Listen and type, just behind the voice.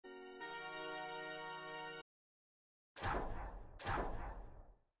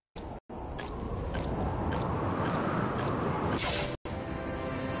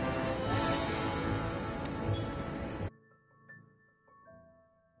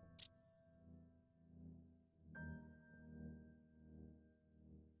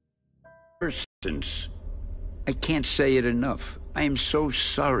Since I can't say it enough. I am so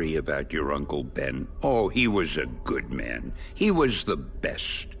sorry about your Uncle Ben. Oh, he was a good man. He was the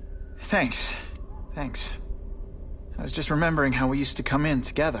best. Thanks. I was just remembering how we used to come in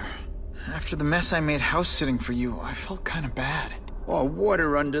together. After the mess I made house-sitting for you, I felt kind of bad. Oh,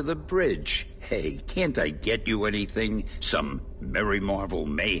 water under the bridge. Hey, can't I get you anything? Some Merry Marvel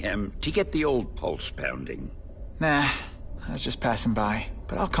mayhem to get the old pulse pounding? Nah, I was just passing by,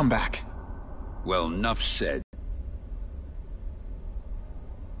 but I'll come back. Well, enough said.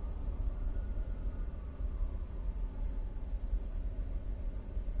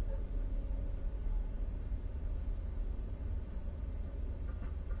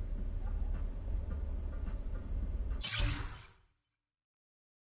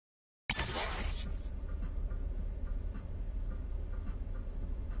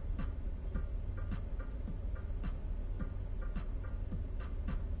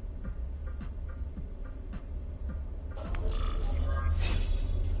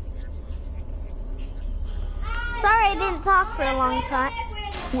 Sorry I didn't talk for a long time.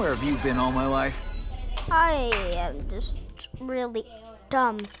 Where have you been all my life? I am just really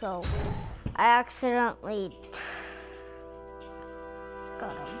dumb, so I accidentally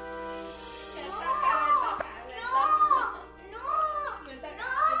got him.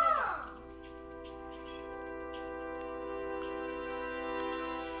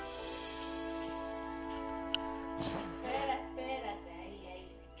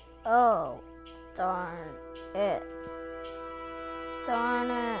 Oh, darn it. Darn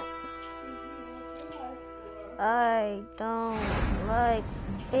it. I don't like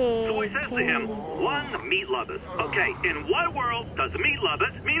it. So he says to him, one meat lovers. Okay, in what world does meat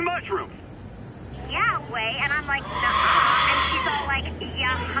lovers mean mushrooms? Yahweh, and I'm like, nah, and she's all like,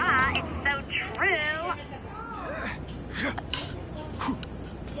 yaha, it's so true.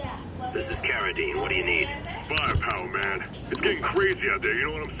 This is Carradine. What do you need? Firepower, man. It's getting crazy out there, you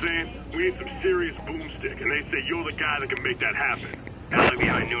know what I'm saying? We need some serious boomstick, and they say you're the guy that can make that happen. Alley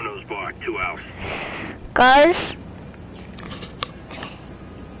behind Nuno's bar, 2 hours. Guys?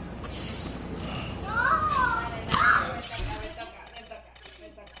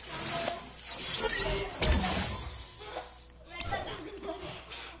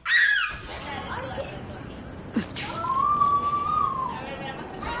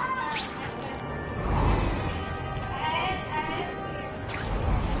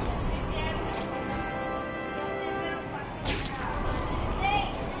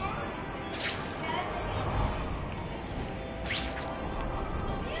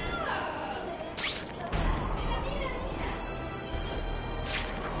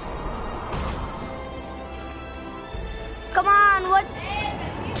 Come on, what?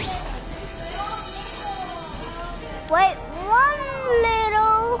 Wait 1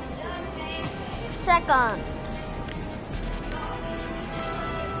 little second.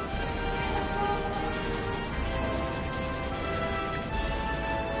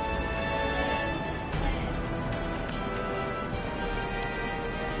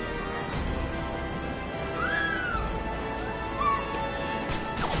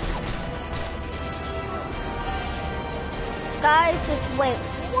 Guys, just wait.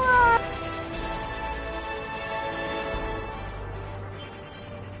 What?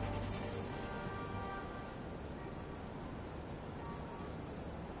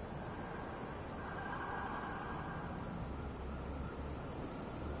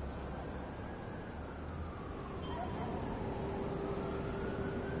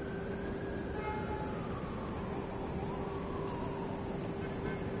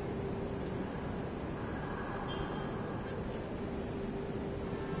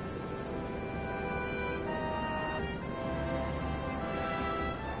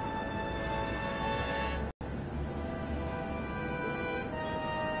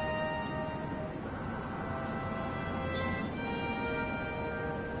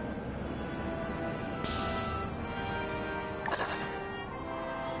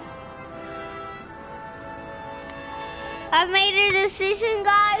 I've made a decision,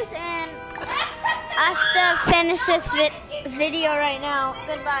 guys, and I have to finish this video right now.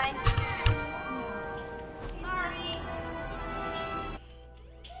 Goodbye.